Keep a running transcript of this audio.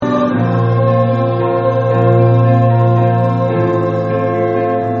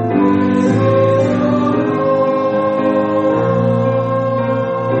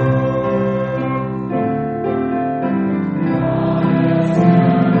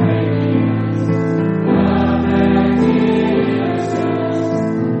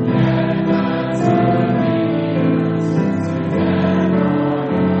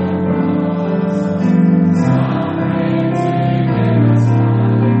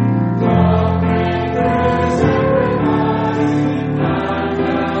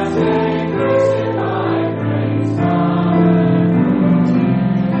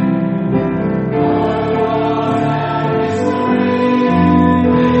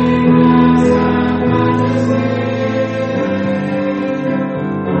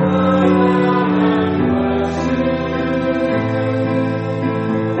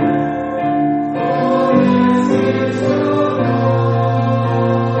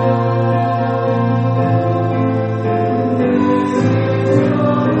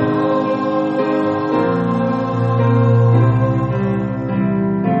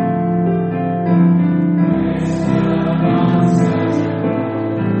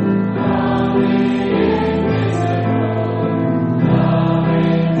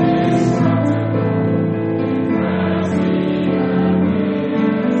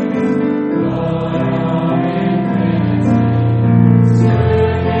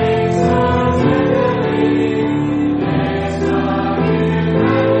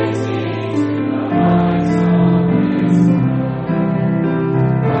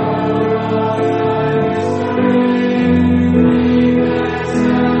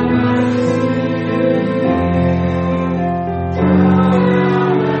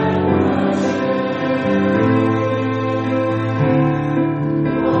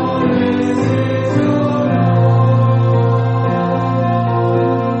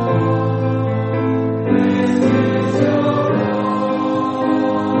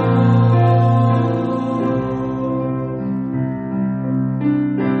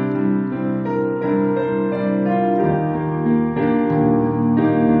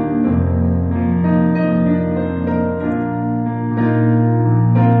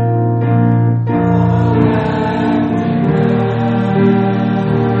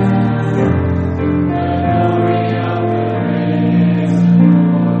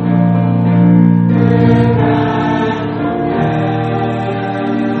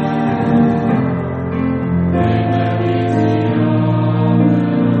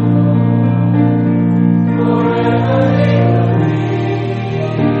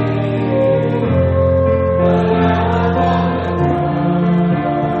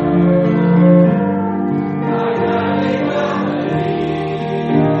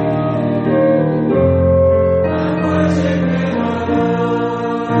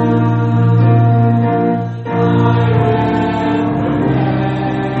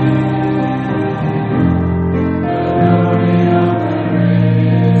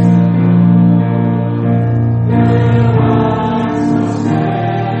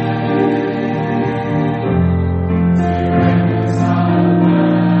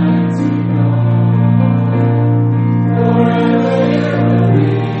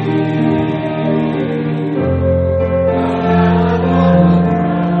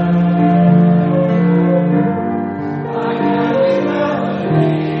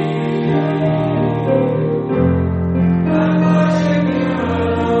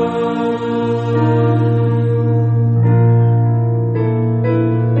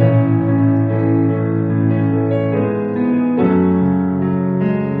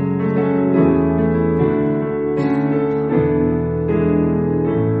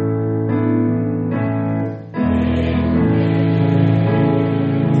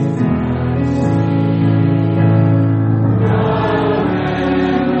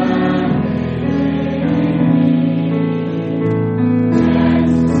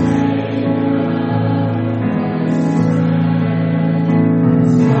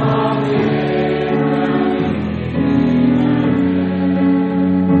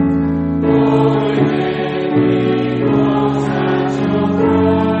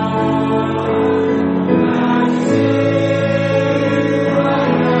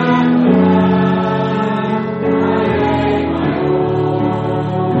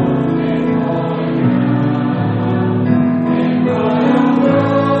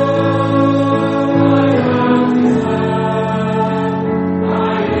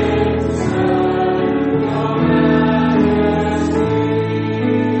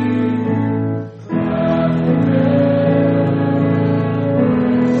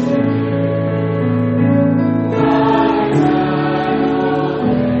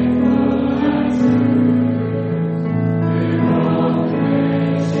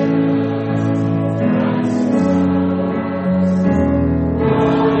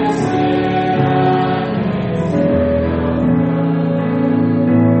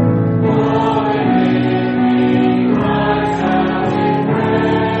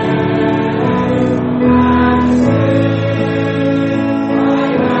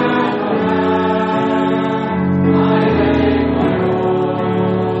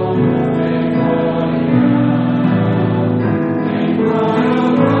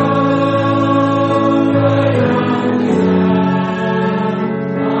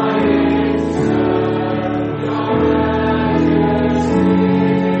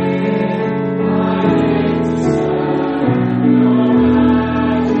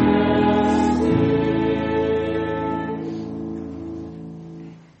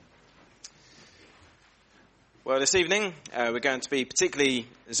this evening, we're going to be particularly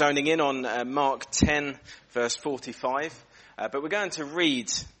zoning in on Mark 10, verse 45. But we're going to read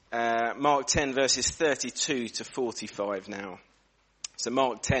Mark 10, verses 32 to 45 now. So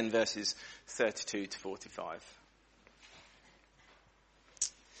Mark 10, verses 32 to 45.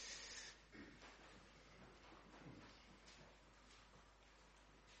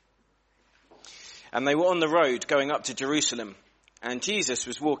 And they were on the road going up to Jerusalem, and Jesus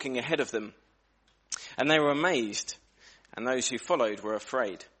was walking ahead of them. And they were amazed, and those who followed were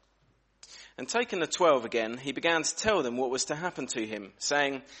afraid. And taking the 12 again, he began to tell them what was to happen to him,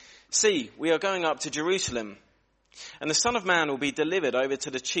 saying, "See, we are going up to Jerusalem, and the Son of Man will be delivered over to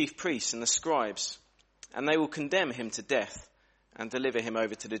the chief priests and the scribes, and they will condemn him to death and deliver him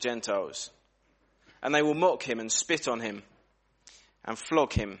over to the Gentiles. And they will mock him and spit on him and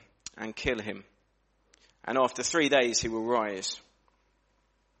flog him and kill him. And after 3 days he will rise."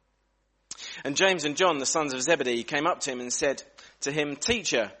 And James and John, the sons of Zebedee, came up to him and said to him,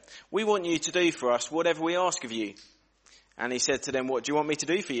 "Teacher, we want you to do for us whatever we ask of you." And he said to them, "What do you want me to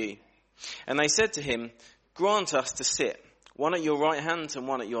do for you?" And they said to him, "Grant us to sit, one at your right hand and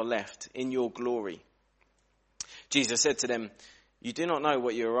one at your left, in your glory." Jesus said to them, "You do not know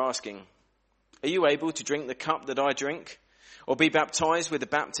what you are asking. Are you able to drink the cup that I drink, or be baptized with the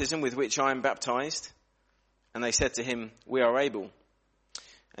baptism with which I am baptized?" And they said to him, "We are able."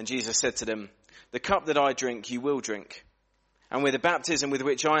 And Jesus said to them, "The cup that I drink you will drink, and with the baptism with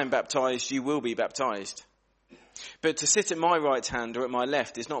which I am baptized you will be baptized. But to sit at my right hand or at my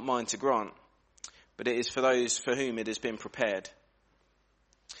left is not mine to grant, but it is for those for whom it has been prepared."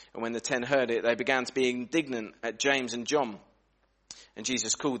 And when the 10 heard it, they began to be indignant at James and John. And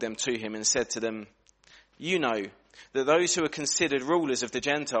Jesus called them to him and said to them, "You know that those who are considered rulers of the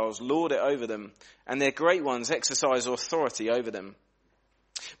Gentiles lord it over them, and their great ones exercise authority over them.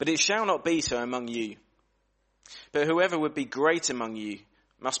 But it shall not be so among you. But whoever would be great among you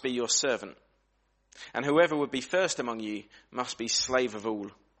must be your servant. And whoever would be first among you must be slave of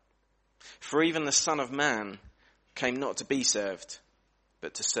all. For even the Son of Man came not to be served,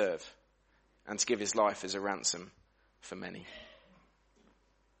 but to serve, and to give his life as a ransom for many."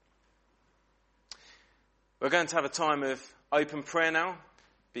 We're going to have a time of open prayer now.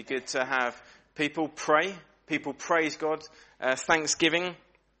 Be good to have people pray. People praise God. Thanksgiving.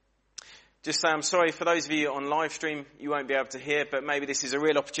 Just say I'm sorry for those of you on live stream, you won't be able to hear, but maybe this is a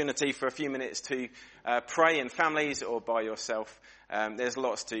real opportunity for a few minutes to pray in families or by yourself. There's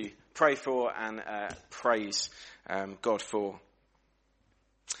lots to pray for and praise God for.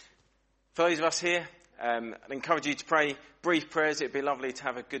 For those of us here, I'd encourage you to pray brief prayers. It'd be lovely to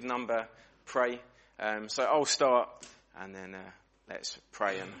have a good number pray. So I'll start and then let's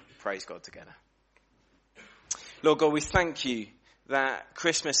pray and praise God together. Lord God, we thank you that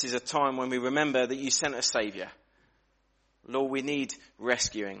Christmas is a time when we remember that you sent a Saviour. Lord, we need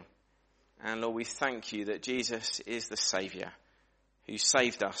rescuing. And Lord, we thank you that Jesus is the Saviour who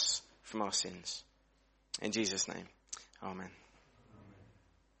saved us from our sins. In Jesus' name, amen.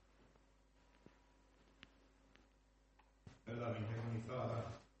 Loving Heavenly Father,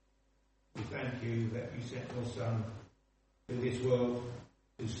 we thank you that you sent your Son to this world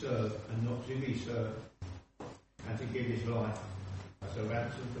to serve and not to be served, and to give his life as a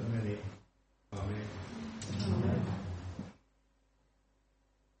ransom for many. Amen. Amen.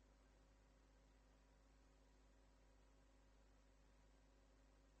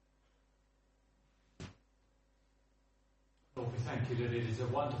 Lord, we thank you that it is a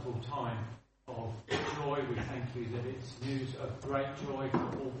wonderful time of joy. We thank you that it's news of great joy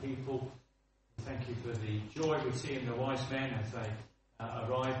for all people. We thank you for the joy we see in the wise men as they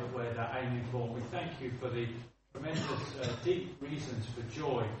arrive at where they're aiming for. We thank you for the tremendous deep reasons for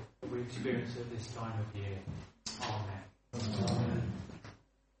joy that we experience at this time of year. Amen.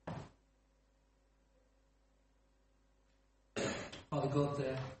 Amen. Father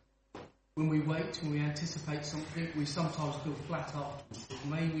God, when we wait, when we anticipate something, we sometimes feel flat afterwards. But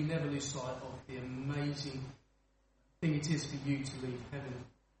may we never lose sight of the amazing thing it is for you to leave heaven,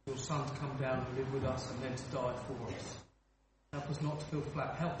 your Son to come down and live with us and then to die for us. Help us not to feel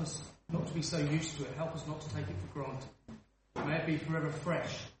flat. Help us not to be so used to it. Help us not to take it for granted. May it be forever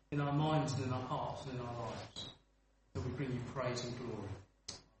fresh in our minds and in our hearts and in our lives. So we bring you praise and glory.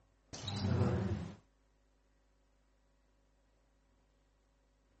 Amen.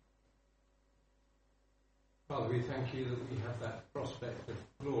 Father, we thank you that we have that prospect of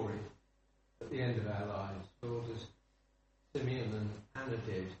glory at the end of our lives. Lord, as Simeon and Hannah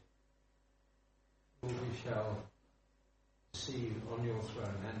did, Lord, we shall see you on your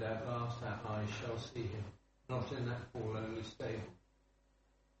throne, and at last our eyes shall see him, not in that poor lowly stable.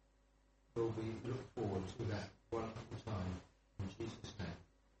 Lord, we look forward to that wonderful time. In Jesus' name.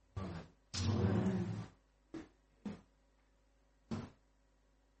 Amen.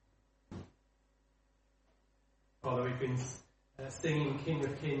 Father, we've been singing King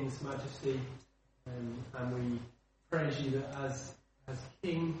of Kings, Majesty, and we praise you that as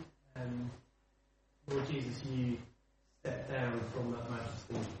King, Lord Jesus, you stepped down from that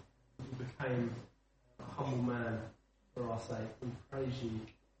majesty. You became a humble man for our sake. We praise you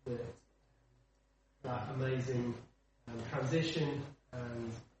that amazing transition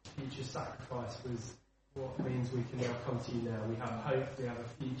and future sacrifice was what means we can now come to you now. We have hope, we have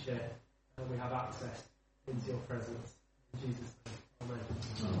a future, and we have access into your presence. In Jesus' name. Amen.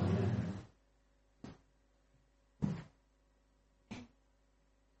 Amen.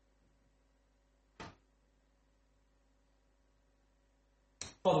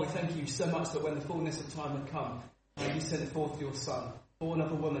 Father, we thank you so much that when the fullness of time had come, you sent forth your Son, born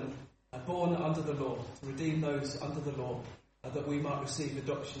of a woman, born under the law, to redeem those under the law, that we might receive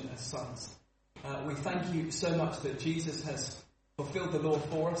adoption as sons. We thank you so much that Jesus has fulfilled the law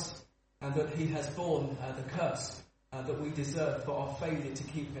for us, and that he has borne the curse that we deserve for our failure to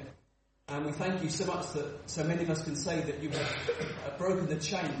keep it. And we thank you so much that so many of us can say that you have broken the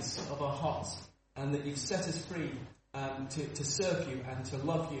chains of our hearts, and that you've set us free to serve you and to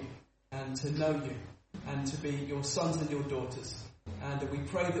love you and to know you and to be your sons and your daughters. And we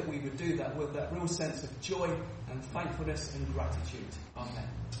pray that we would do that with that real sense of joy and thankfulness and gratitude. Amen.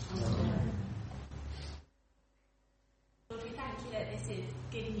 Amen. Lord, we thank you that this is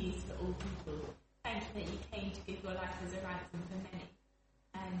good news for all people. Thank you that you came to give your life as a ransom for many.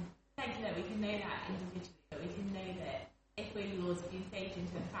 And thank you that we can know that individually, that we can know that if we're yours, we've been saved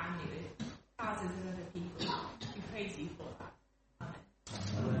into a family with thousands of other people. We praise you for that. Amen.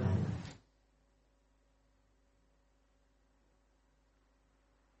 Amen.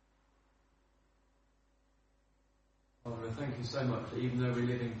 Father, thank you so much that even though we're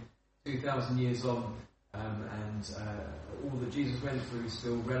living 2,000 years on and all that Jesus went through is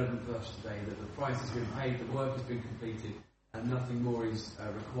still relevant for us today, that the price has been paid, the work has been completed, and nothing more is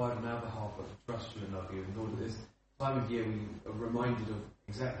required on our behalf but to trust you and love you. And Lord, at this time of year we are reminded of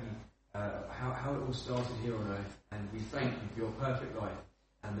exactly how it all started here on earth, and we thank you for your perfect life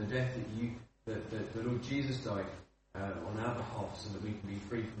and the death that the Lord Jesus died on our behalf so that we can be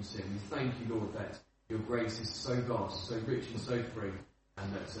free from sin. We thank you, Lord, that your grace is so vast, so rich and so free,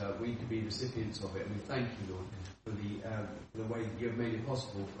 and that we can be recipients of it. And we thank you, Lord, for the way that you have made it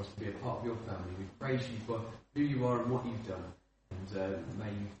possible for us to be a part of your family. We praise you for who you are and what you've done, and may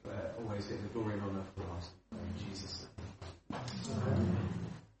you always get the glory and honour for us. In Jesus' name.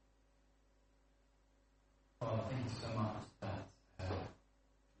 Father, thank you so much that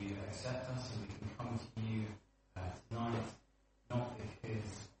you accept us and we can come to you tonight, not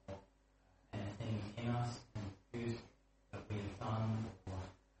because of anything in us and good that we've done or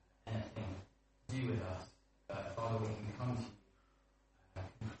anything to do with us, but Father, we can come to you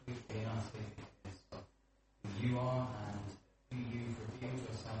completely and utterly because of who you are and who you've revealed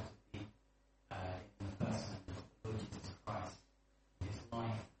yourself to be in the person of the Lord Jesus Christ, his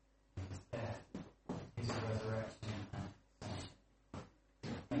life, his death, his resurrection and ascension.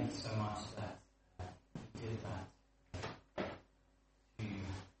 Thank you so much that you did that to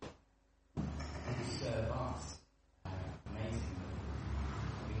serve us amazingly.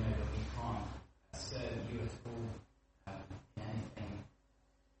 We know that we can't serve you at all in anything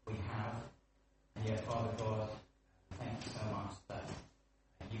we have, and yet, Father God, thank you so much that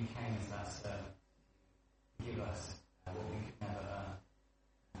you came as that servant to give us what we could never earn.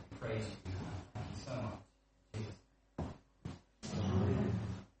 We praise you. Thank you so much.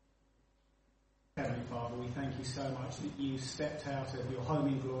 Heavenly Father, we thank you so much that you stepped out of your home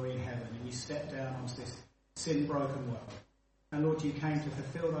in glory in heaven and you stepped down onto this sin-broken world. And Lord, you came to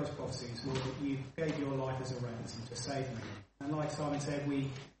fulfill those prophecies, Lord, that you gave your life as a ransom to save me. And like Simon said, we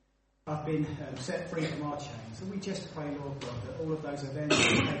have been set free from our chains. And we just pray, Lord God, that all of those events that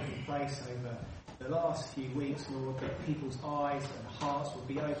have taken place over the last few weeks, Lord, that people's eyes and hearts will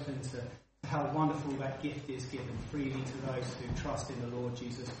be open to how wonderful that gift is given freely to those who trust in the Lord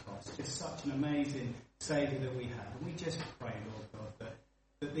Jesus Christ. Just such an amazing Saviour that we have. And we just pray, Lord God,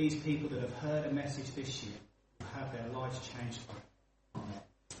 that these people that have heard a message this year will have their lives changed by it.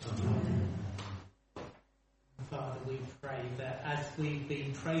 Amen. Father, we pray that as we've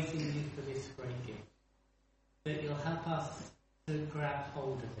been praising you for this great gift, that you'll help us to grab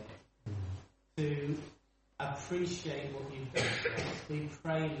hold of it, to appreciate what you've done for us. We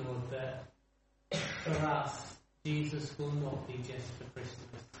pray, Lord, that for us, Jesus will not be just for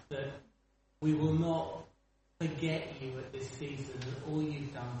Christmas, that we will not forget you at this season and all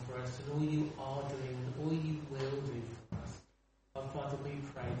you've done for us and all you are doing and all you will do for us. Oh, Father, we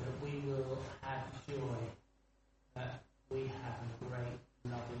pray that we will have joy that we have a great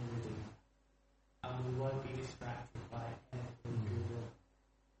loving Redeemer, and we won't be distracted by anything good or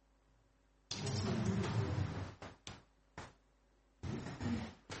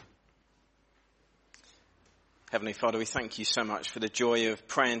Heavenly Father, we thank you so much for the joy of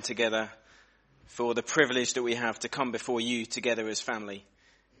praying together, for the privilege that we have to come before you together as family.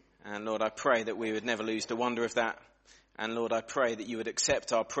 And Lord, I pray that we would never lose the wonder of that. And Lord, I pray that you would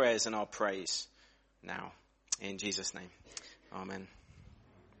accept our prayers and our praise now. In Jesus' name. Amen.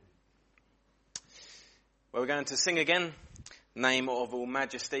 Well, we're going to sing again, Name of All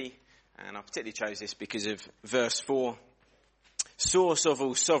Majesty. And I particularly chose this because of verse 4. Source of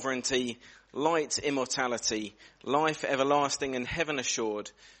all sovereignty, light immortality, life everlasting and heaven assured.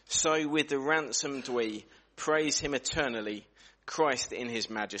 So with the ransomed we praise him eternally, Christ in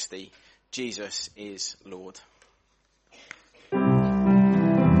his majesty, Jesus is Lord.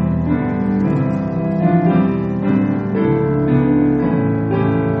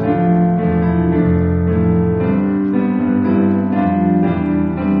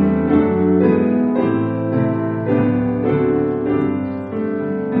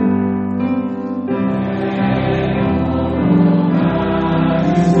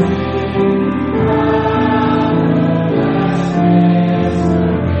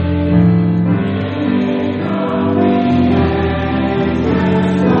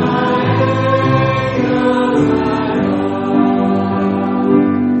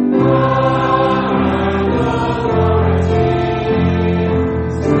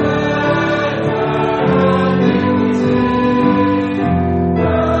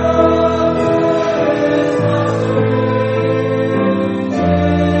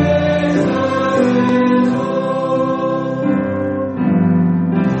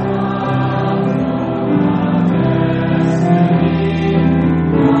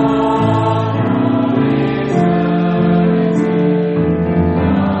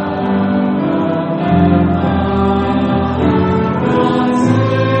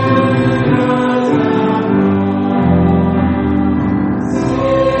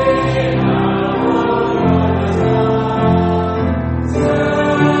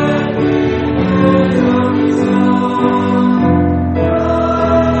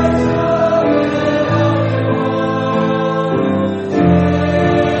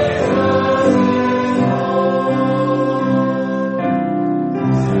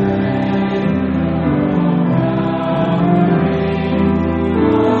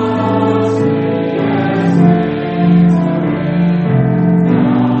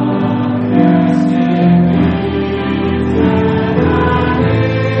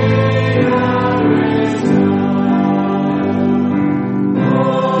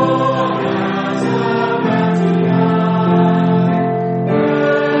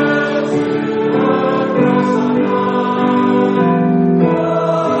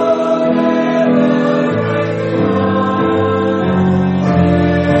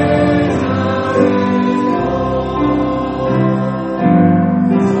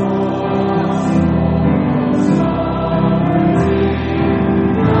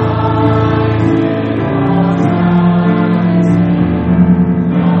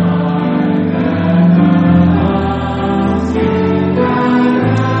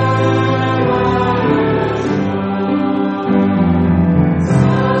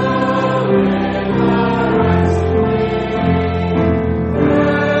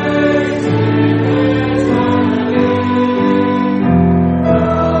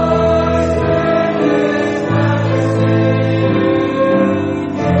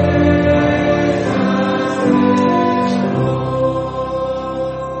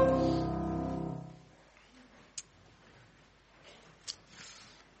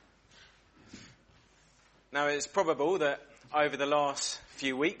 Now, it's probable that over the last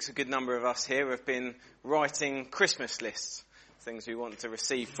few weeks, a good number of us here have been writing Christmas lists, things we want to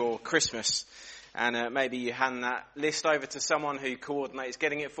receive for Christmas. And maybe you hand that list over to someone who coordinates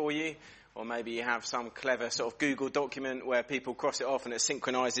getting it for you, or maybe you have some clever sort of Google document where people cross it off and it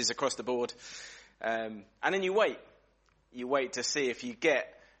synchronises across the board. And then you wait. You wait to see if you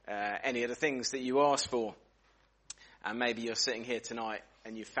get any of the things that you asked for. And maybe you're sitting here tonight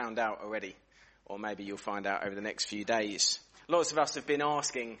and you've found out already. Or maybe you'll find out over the next few days. Lots of us have been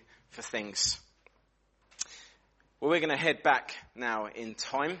asking for things. Well, we're going to head back now in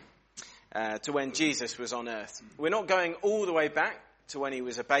time to when Jesus was on earth. We're not going all the way back to when he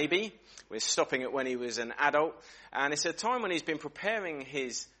was a baby. We're stopping at when he was an adult. And it's a time when he's been preparing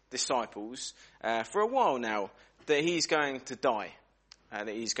his disciples for a while now that he's going to die, that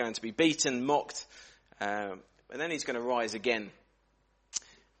he's going to be beaten, mocked, and then he's going to rise again.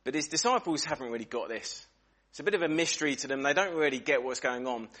 But his disciples haven't really got this. It's a bit of a mystery to them. They don't really get what's going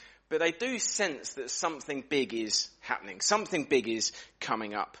on. But they do sense that something big is happening. Something big is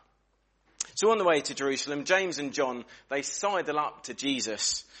coming up. So on the way to Jerusalem, James and John, they sidle up to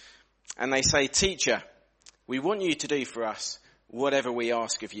Jesus and they say, "Teacher, we want you to do for us whatever we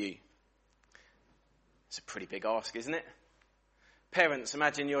ask of you." It's a pretty big ask, isn't it? Parents,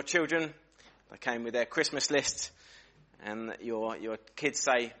 imagine your children. They came with their Christmas list and your kids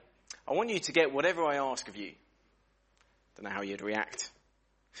say, "I want you to get whatever I ask of you." Don't know how you'd react.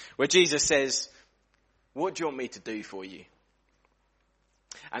 Where Jesus says, "What do you want me to do for you?"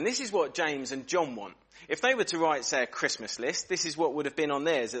 And this is what James and John want. If they were to write, say, a Christmas list, this is what would have been on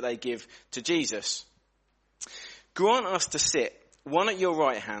theirs that they give to Jesus. "Grant us to sit, one at your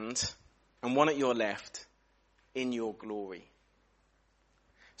right hand and one at your left, in your glory."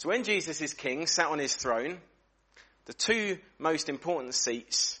 So when Jesus is king, sat on his throne, the two most important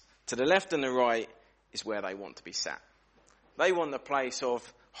seats, to the left and the right, is where they want to be sat. They want the place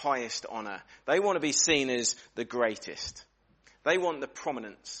of highest honour. They want to be seen as the greatest. They want the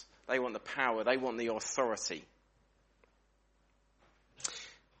prominence. They want the power. They want the authority.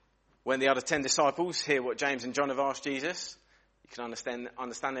 When the other 10 disciples hear what James and John have asked Jesus, you can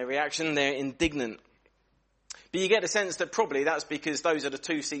understand their reaction. They're indignant. But you get the sense that probably that's because those are the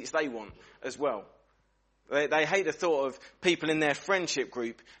two seats they want as well. They hate the thought of people in their friendship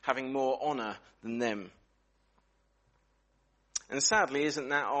group having more honour than them. And sadly, isn't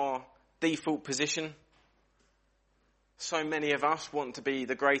that our default position? So many of us want to be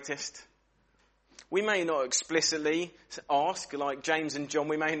the greatest. We may not explicitly ask, like James and John,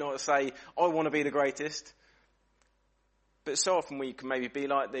 we may not say, "I want to be the greatest." But so often we can maybe be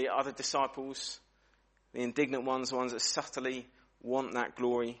like the other disciples, the indignant ones, the ones that subtly want that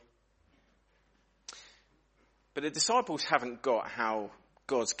glory. But the disciples haven't got how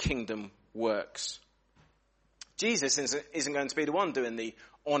God's kingdom works. Jesus isn't going to be the one doing the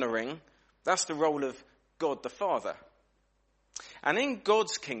honouring. That's the role of God the Father. And in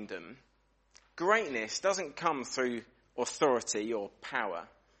God's kingdom, greatness doesn't come through authority or power.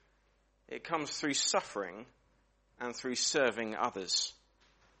 It comes through suffering and through serving others.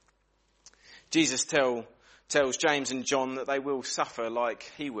 Jesus tells James and John that they will suffer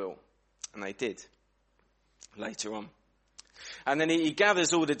like he will. And they did later on. And then he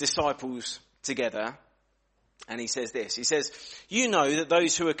gathers all the disciples together and he says this. He says, "You know that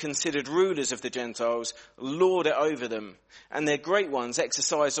those who are considered rulers of the Gentiles lord it over them, and their great ones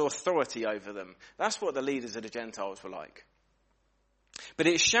exercise authority over them." That's what the leaders of the Gentiles were like. "But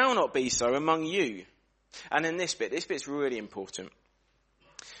it shall not be so among you." And in this bit's really important.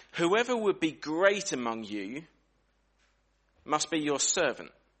 "Whoever would be great among you must be your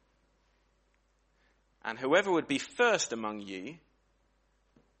servant. And whoever would be first among you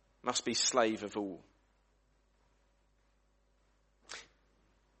must be slave of all."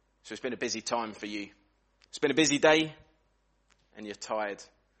 So it's been a busy time for you. It's been a busy day and you're tired.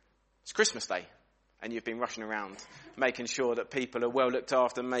 It's Christmas Day and you've been rushing around making sure that people are well looked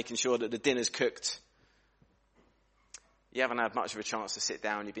after, making sure that the dinner's cooked. You haven't had much of a chance to sit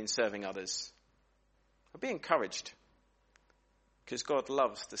down. You've been serving others. But be encouraged because God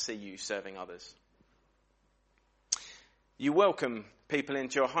loves to see you serving others. You welcome people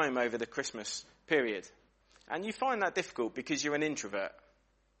into your home over the Christmas period and you find that difficult because you're an introvert.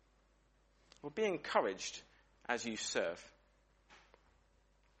 Well, be encouraged as you serve.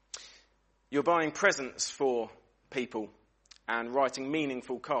 You're buying presents for people and writing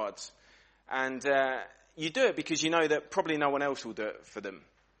meaningful cards. And you do it because you know that probably no one else will do it for them.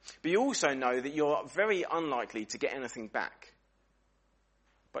 But you also know that you're very unlikely to get anything back.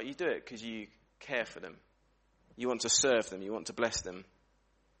 But you do it because you care for them. You want to serve them. You want to bless them.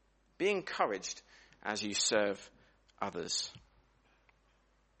 Be encouraged as you serve others.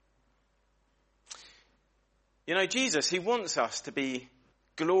 You know, Jesus, he wants us to be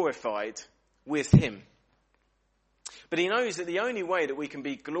glorified with him. But he knows that the only way that we can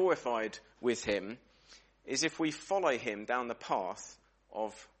be glorified with him is if we follow him down the path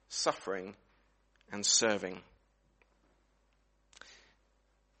of suffering and serving.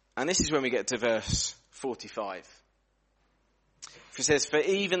 And this is when we get to verse 45. It says, "For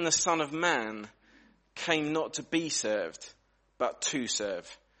even the Son of Man came not to be served, but to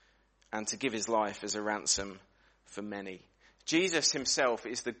serve, and to give his life as a ransom for many." Jesus himself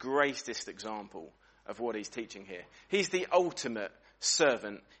is the greatest example of what he's teaching here. He's the ultimate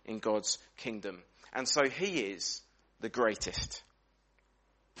servant in God's kingdom. And so he is the greatest.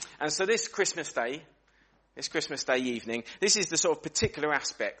 And so this Christmas Day evening, this is the sort of particular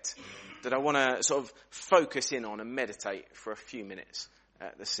aspect that I want to sort of focus in on and meditate for a few minutes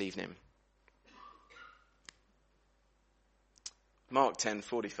this evening. Mark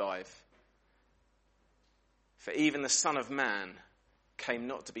 10:45. For even the Son of Man came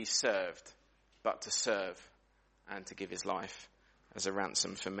not to be served, but to serve and to give his life as a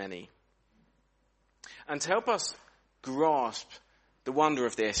ransom for many. And to help us grasp the wonder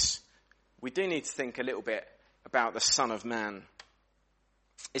of this, we do need to think a little bit about the Son of Man.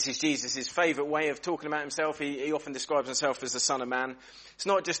 This is Jesus' favourite way of talking about himself. He often describes himself as the Son of Man. It's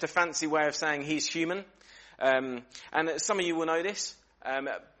not just a fancy way of saying he's human. And some of you will know this,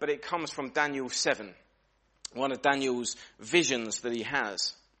 but it comes from Daniel 7, one of Daniel's visions that he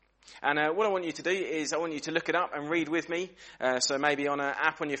has. And what I want you to do is I want you to look it up and read with me. So maybe on an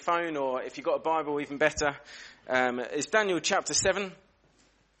app on your phone, or if you've got a Bible, even better. It's Daniel chapter 7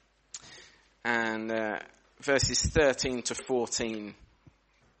 and verses 13 to 14.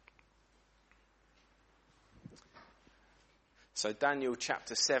 So Daniel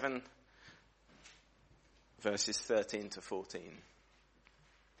chapter 7, verses 13 to 14.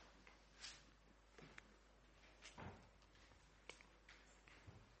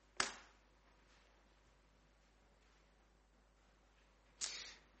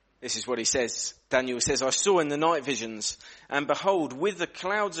 This is what he says. Daniel says, I saw in the night visions, and behold, with the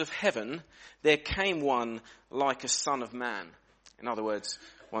clouds of heaven, there came one like a son of man. In other words,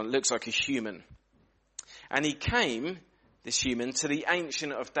 one that looks like a human. And he came, this human, to the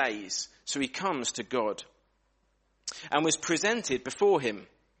Ancient of Days. So he comes to God and was presented before him.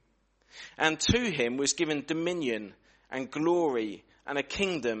 And to him was given dominion and glory and a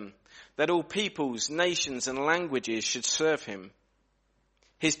kingdom, that all peoples, nations and languages should serve him.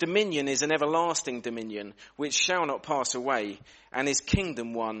 His dominion is an everlasting dominion which shall not pass away, and his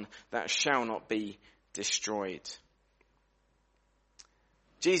kingdom one that shall not be destroyed.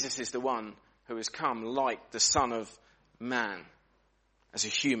 Jesus is the one who has come like the Son of Man, as a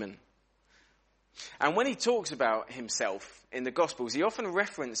human. And when he talks about himself in the Gospels, he often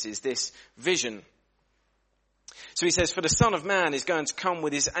references this vision. So he says, for the Son of Man is going to come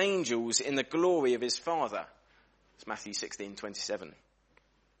with his angels in the glory of his Father. It's Matthew 16:27.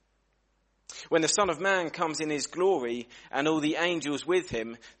 When the Son of Man comes in his glory and all the angels with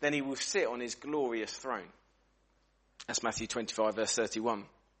him, then he will sit on his glorious throne. That's Matthew 25 verse 31.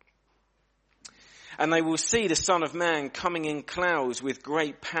 And they will see the Son of Man coming in clouds with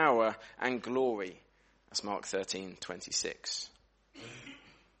great power and glory. That's Mark 13:26.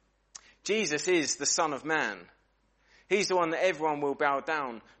 Jesus is the Son of Man. He's the one that everyone will bow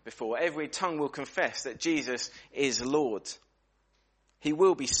down before. Every tongue will confess that Jesus is Lord. He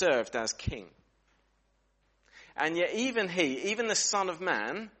will be served as king. And yet even the Son of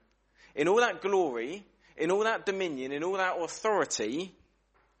Man, in all that glory, in all that dominion, in all that authority,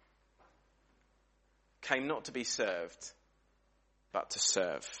 came not to be served, but to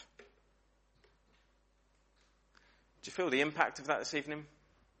serve. Do you feel the impact of that this evening?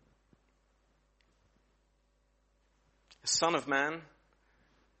 The Son of Man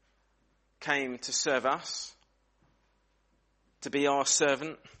came to serve us, to be our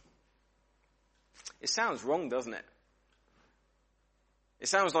servant. It sounds wrong, doesn't it? It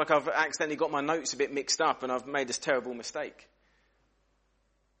sounds like I've accidentally got my notes a bit mixed up and I've made this terrible mistake.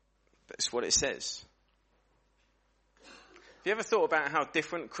 But it's what it says. Have you ever thought about how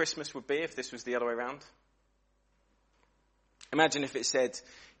different Christmas would be if this was the other way around? Imagine if it said,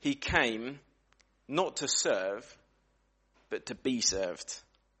 he came not to serve, but to be served.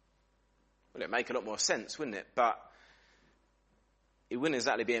 Well, it'd make a lot more sense, wouldn't it? But it wouldn't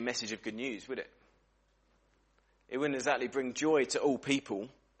exactly be a message of good news, would it? It wouldn't exactly bring joy to all people.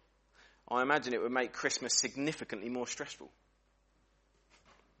 I imagine it would make Christmas significantly more stressful.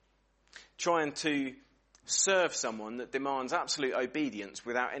 Trying to serve someone that demands absolute obedience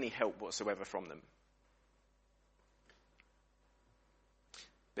without any help whatsoever from them.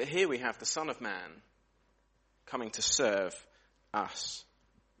 But here we have the Son of Man coming to serve us.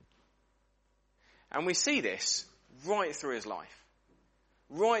 And we see this right through his life.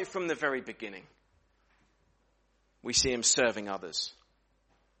 Right from the very beginning. We see him serving others.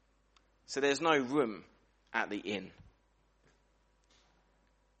 So there's no room at the inn.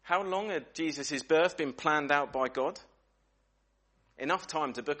 How long had Jesus' birth been planned out by God? Enough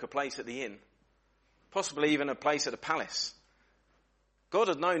time to book a place at the inn. Possibly even a place at the palace. God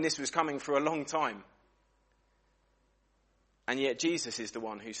had known this was coming for a long time. And yet Jesus is the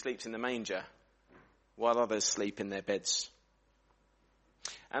one who sleeps in the manger while others sleep in their beds.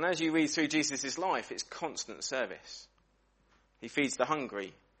 And as you read through Jesus' life, it's constant service. He feeds the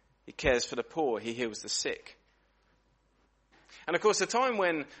hungry. He cares for the poor. He heals the sick. And of course, the time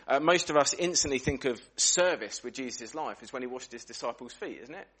when most of us instantly think of service with Jesus' life is when he washed his disciples' feet,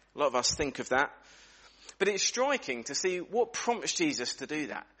 isn't it? A lot of us think of that. But it's striking to see what prompts Jesus to do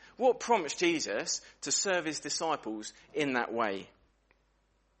that. What prompts Jesus to serve his disciples in that way?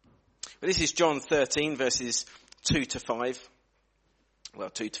 Well, this is John 13, verses 2 to 5. Well,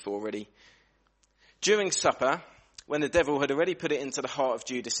 2 to 4 already. During supper, when the devil had already put it into the heart of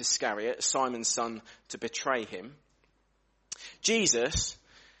Judas Iscariot, Simon's son, to betray him, Jesus,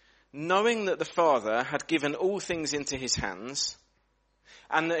 knowing that the Father had given all things into his hands,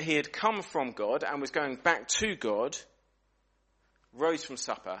 and that he had come from God and was going back to God, rose from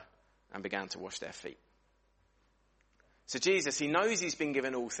supper and began to wash their feet. So Jesus, he knows he's been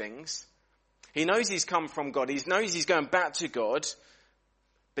given all things. He knows he's come from God. He knows he's going back to God,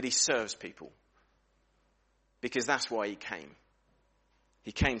 but he serves people. Because that's why he came.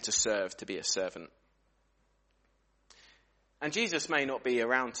 He came to serve, to be a servant. And Jesus may not be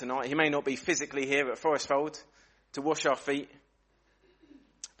around tonight. He may not be physically here at Forestfold to wash our feet.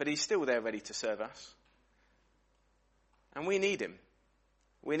 But he's still there ready to serve us. And we need him.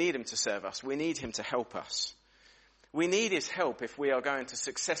 We need him to serve us. We need him to help us. We need his help if we are going to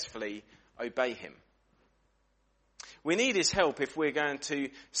successfully obey him. We need his help if we're going to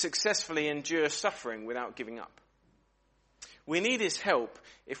successfully endure suffering without giving up. We need his help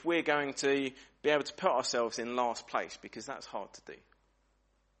if we're going to be able to put ourselves in last place, because that's hard to do.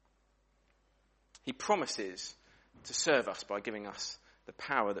 He promises to serve us by giving us the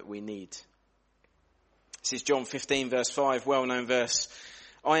power that we need. This is John 15, verse 5, well-known verse.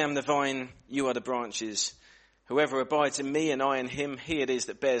 I am the vine, you are the branches. Whoever abides in me and I in him, he it is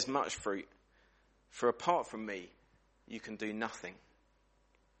that bears much fruit. For apart from me, you can do nothing.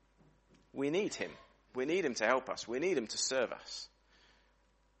 We need him. We need him to help us. We need him to serve us.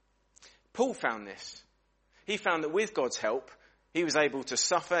 Paul found this. He found that with God's help, he was able to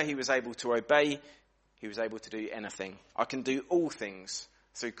suffer, he was able to obey, he was able to do anything. I can do all things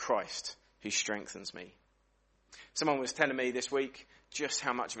through Christ who strengthens me. Someone was telling me this week just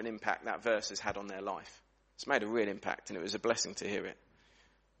how much of an impact that verse has had on their life. It's made a real impact, and it was a blessing to hear it.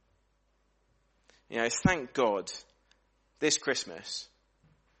 You know, thank God this Christmas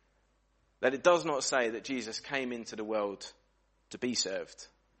that it does not say that Jesus came into the world to be served,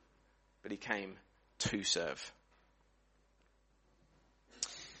 but he came to serve.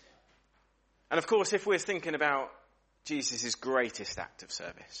 And of course, if we're thinking about Jesus' greatest act of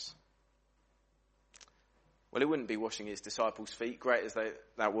service, well, it wouldn't be washing his disciples' feet, great as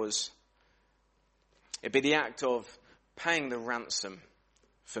that was. It'd be the act of paying the ransom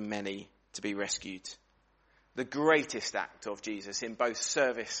for many to be rescued. The greatest act of Jesus in both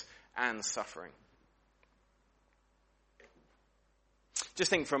service and suffering. Just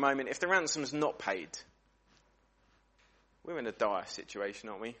think for a moment, if the ransom's not paid, we're in a dire situation,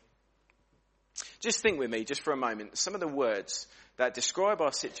 aren't we? Just think with me, just for a moment, some of the words that describe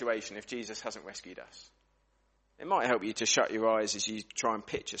our situation if Jesus hasn't rescued us. It might help you to shut your eyes as you try and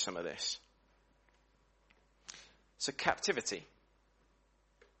picture some of this. So captivity,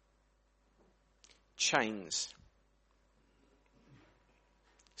 chains,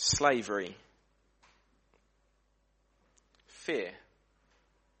 slavery, fear,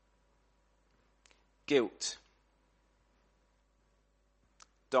 guilt,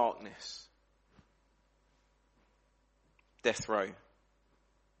 darkness, death row.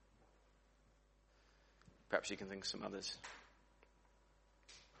 Perhaps you can think of some others.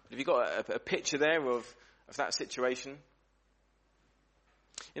 Have you got a picture there of that situation?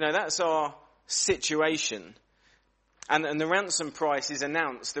 You know, that's our situation. And the ransom price is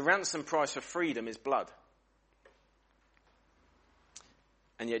announced. The ransom price for freedom is blood.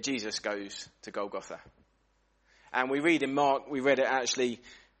 And yet Jesus goes to Golgotha. And we read in Mark, we read it actually,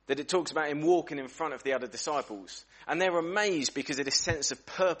 that it talks about him walking in front of the other disciples. And they're amazed because of this sense of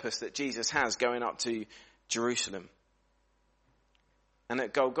purpose that Jesus has going up to Jerusalem. And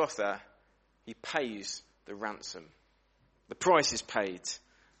at Golgotha, he pays the ransom. The price is paid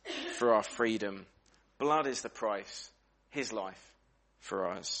for our freedom. Blood is the price. His life for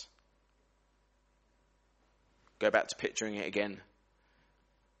us. Go back to picturing it again.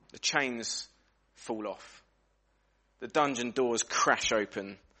 The chains fall off. The dungeon doors crash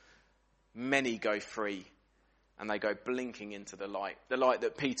open. Many go free. And they go blinking into the light. The light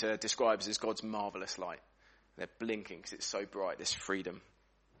that Peter describes as God's marvellous light. They're blinking because it's so bright, this freedom.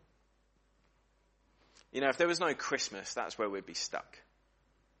 You know, if there was no Christmas, that's where we'd be stuck.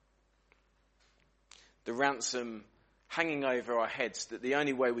 The ransom hanging over our heads that the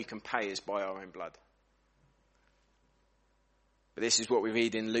only way we can pay is by our own blood. But this is what we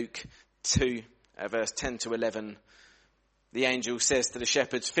read in Luke 2, verse 10 to 11. The angel says to the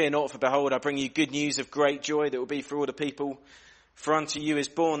shepherds, "Fear not, for behold, I bring you good news of great joy that will be for all the people. For unto you is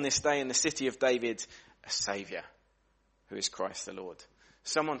born this day in the city of David a Saviour, who is Christ the Lord."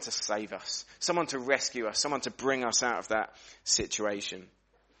 Someone to save us, someone to rescue us, someone to bring us out of that situation.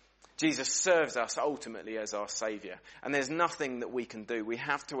 Jesus serves us ultimately as our Saviour, and there's nothing that we can do. We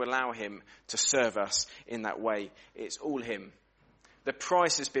have to allow him to serve us in that way. It's all him. The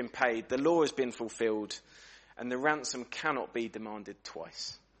price has been paid, the law has been fulfilled, and the ransom cannot be demanded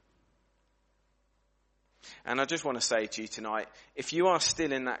twice. And I just want to say to you tonight, if you are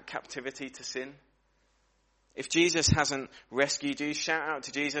still in that captivity to sin, if Jesus hasn't rescued you, shout out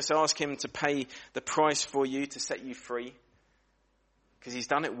to Jesus, ask him to pay the price for you, to set you free. Because he's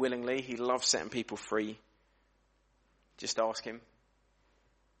done it willingly, he loves setting people free. Just ask him.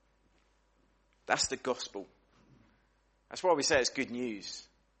 That's the gospel. That's why we say it's good news.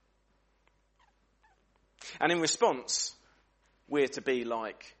 And in response, we're to be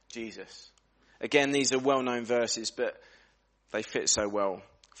like Jesus. Again, these are well-known verses, but they fit so well.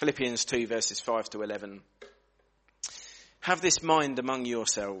 Philippians 2, verses 5 to 11. "Have this mind among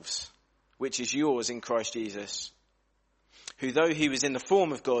yourselves, which is yours in Christ Jesus, who though he was in the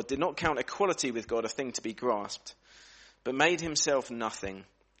form of God, did not count equality with God a thing to be grasped, but made himself nothing,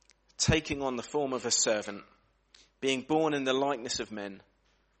 taking on the form of a servant, being born in the likeness of men.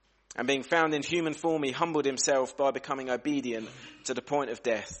 And being found in human form, he humbled himself by becoming obedient to the point of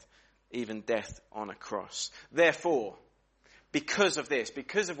death, even death on a cross." Therefore, because of this,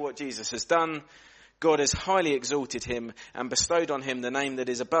 because of what Jesus has done, God has highly exalted him and bestowed on him the name that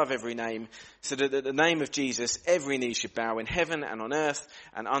is above every name, so that at the name of Jesus every knee should bow in heaven and on earth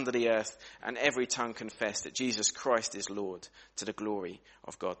and under the earth, and every tongue confess that Jesus Christ is Lord, to the glory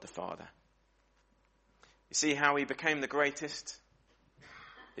of God the Father. You see how he became the greatest?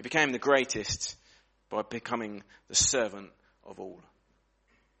 He became the greatest by becoming the servant of all.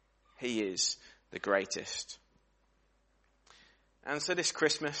 He is the greatest. And so this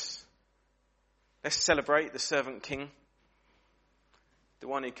Christmas, let's celebrate the servant king, the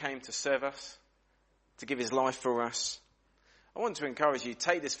one who came to serve us, to give his life for us. I want to encourage you,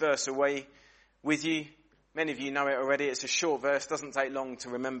 take this verse away with you. Many of you know it already. It's a short verse, doesn't take long to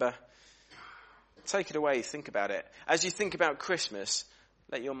remember. Take it away, think about it. As you think about Christmas,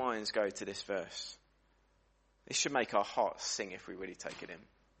 let your minds go to this verse. This should make our hearts sing if we really take it in.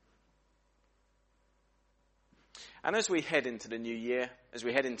 And as we head into the new year, as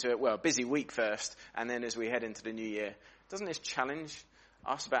we head into a busy week first, and then as we head into the new year, doesn't this challenge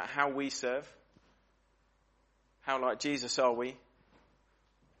us about how we serve? How like Jesus are we?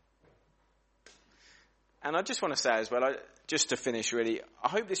 And I just want to say as well, just to finish really, I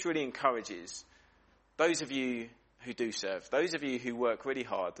hope this really encourages those of you who do serve, those of you who work really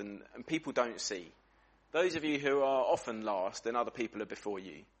hard and people don't see, those of you who are often last and other people are before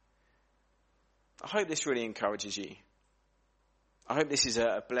you. I hope this really encourages you. I hope this is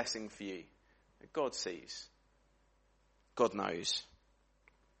a blessing for you. That God sees. God knows.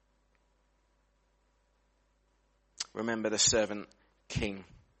 Remember the servant king.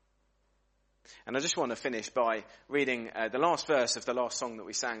 And I just want to finish by reading the last verse of the last song that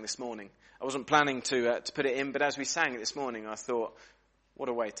we sang this morning. I wasn't planning to put it in, but as we sang it this morning, I thought, what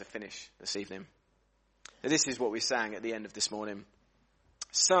a way to finish this evening. And this is what we sang at the end of this morning.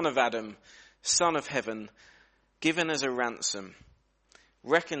 Son of Adam, Son of heaven, given as a ransom,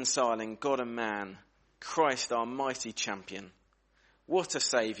 reconciling God and man, Christ our mighty champion. What a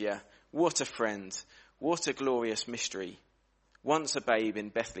saviour, what a friend, what a glorious mystery. Once a babe in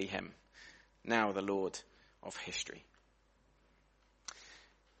Bethlehem, now the Lord of history.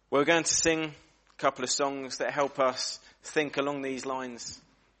 We're going to sing a couple of songs that help us think along these lines.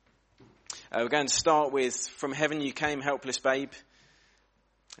 We're going to start with From Heaven You Came, Helpless Babe.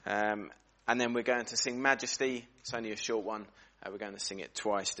 And then we're going to sing Majesty. It's only a short one. We're going to sing it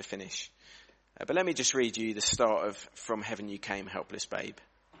twice to finish. But let me just read you the start of From Heaven You Came, Helpless Babe.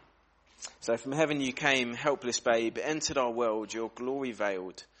 So from heaven you came, helpless babe, entered our world, your glory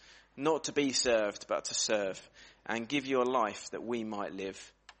veiled, not to be served, but to serve, and give your life that we might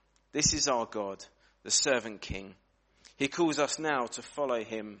live. This is our God, the servant king. He calls us now to follow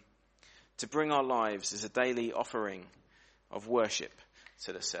him, to bring our lives as a daily offering of worship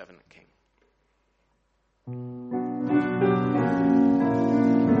to the servant king.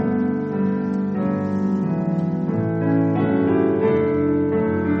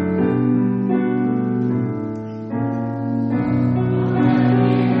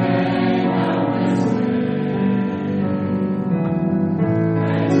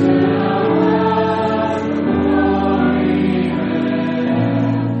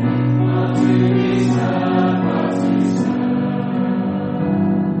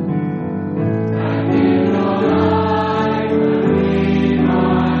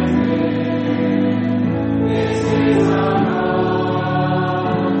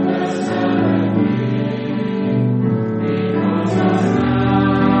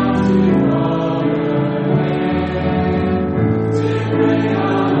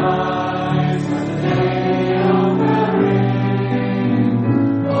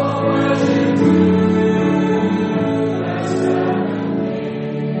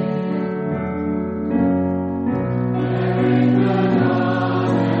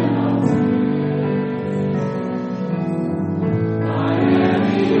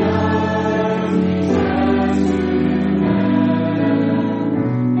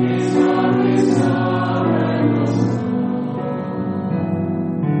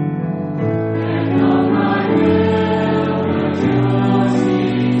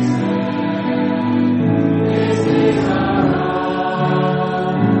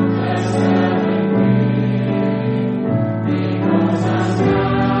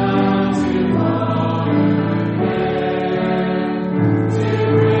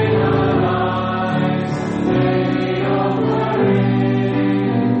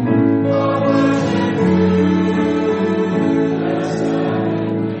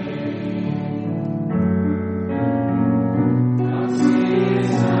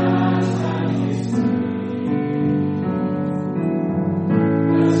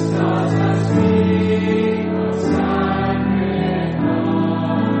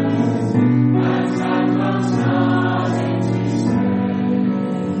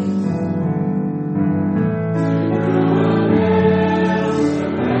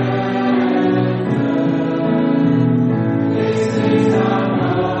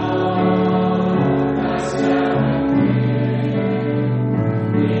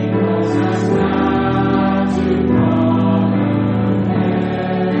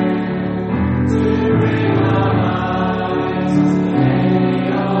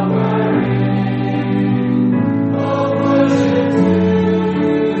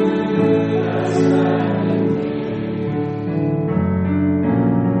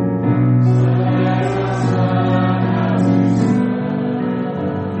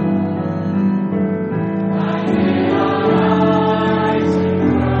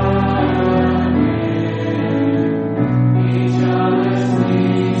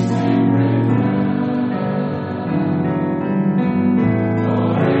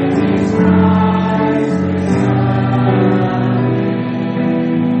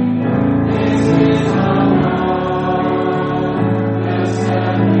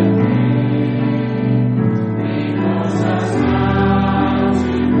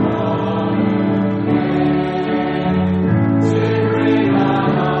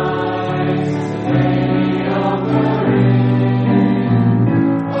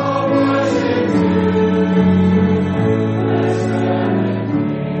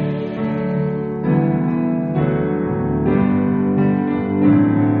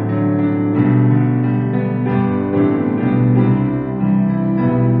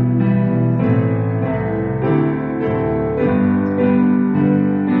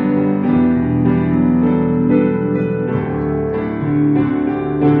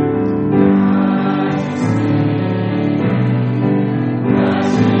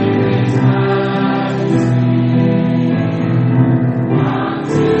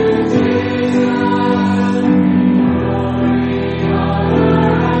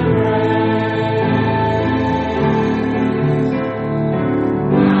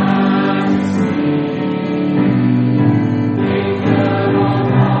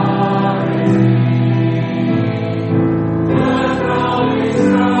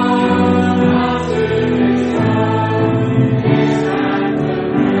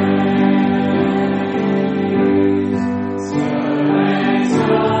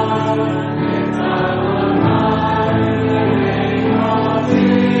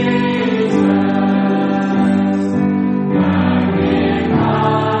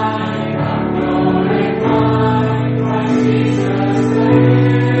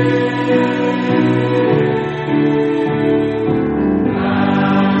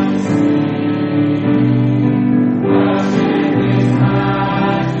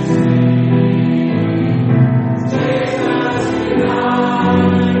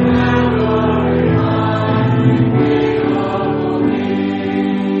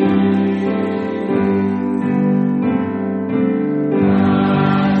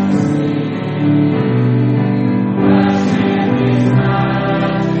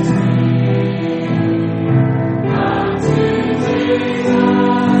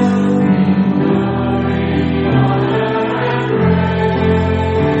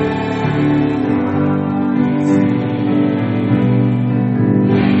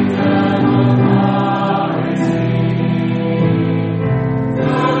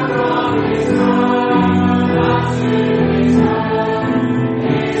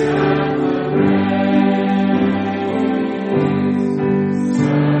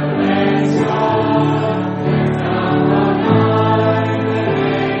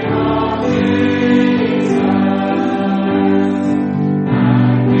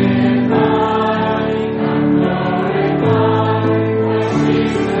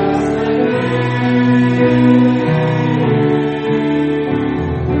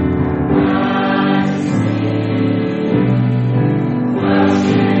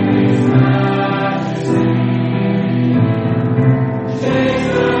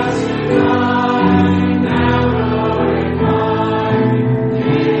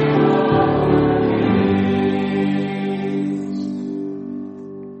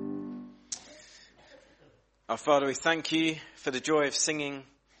 Father, we thank you for the joy of singing.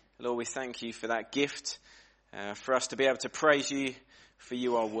 Lord, we thank you for that gift, for us to be able to praise you, for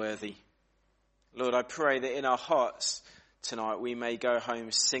you are worthy. Lord, I pray that in our hearts tonight we may go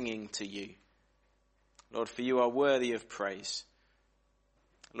home singing to you. Lord, for you are worthy of praise.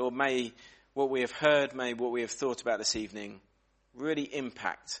 Lord, may what we have heard, may what we have thought about this evening really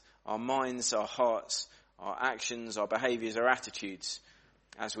impact our minds, our hearts, our actions, our behaviours, our attitudes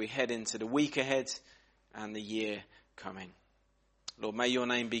as we head into the week ahead and the year coming. Lord, may your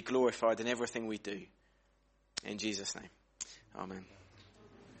name be glorified in everything we do. In Jesus' name, amen.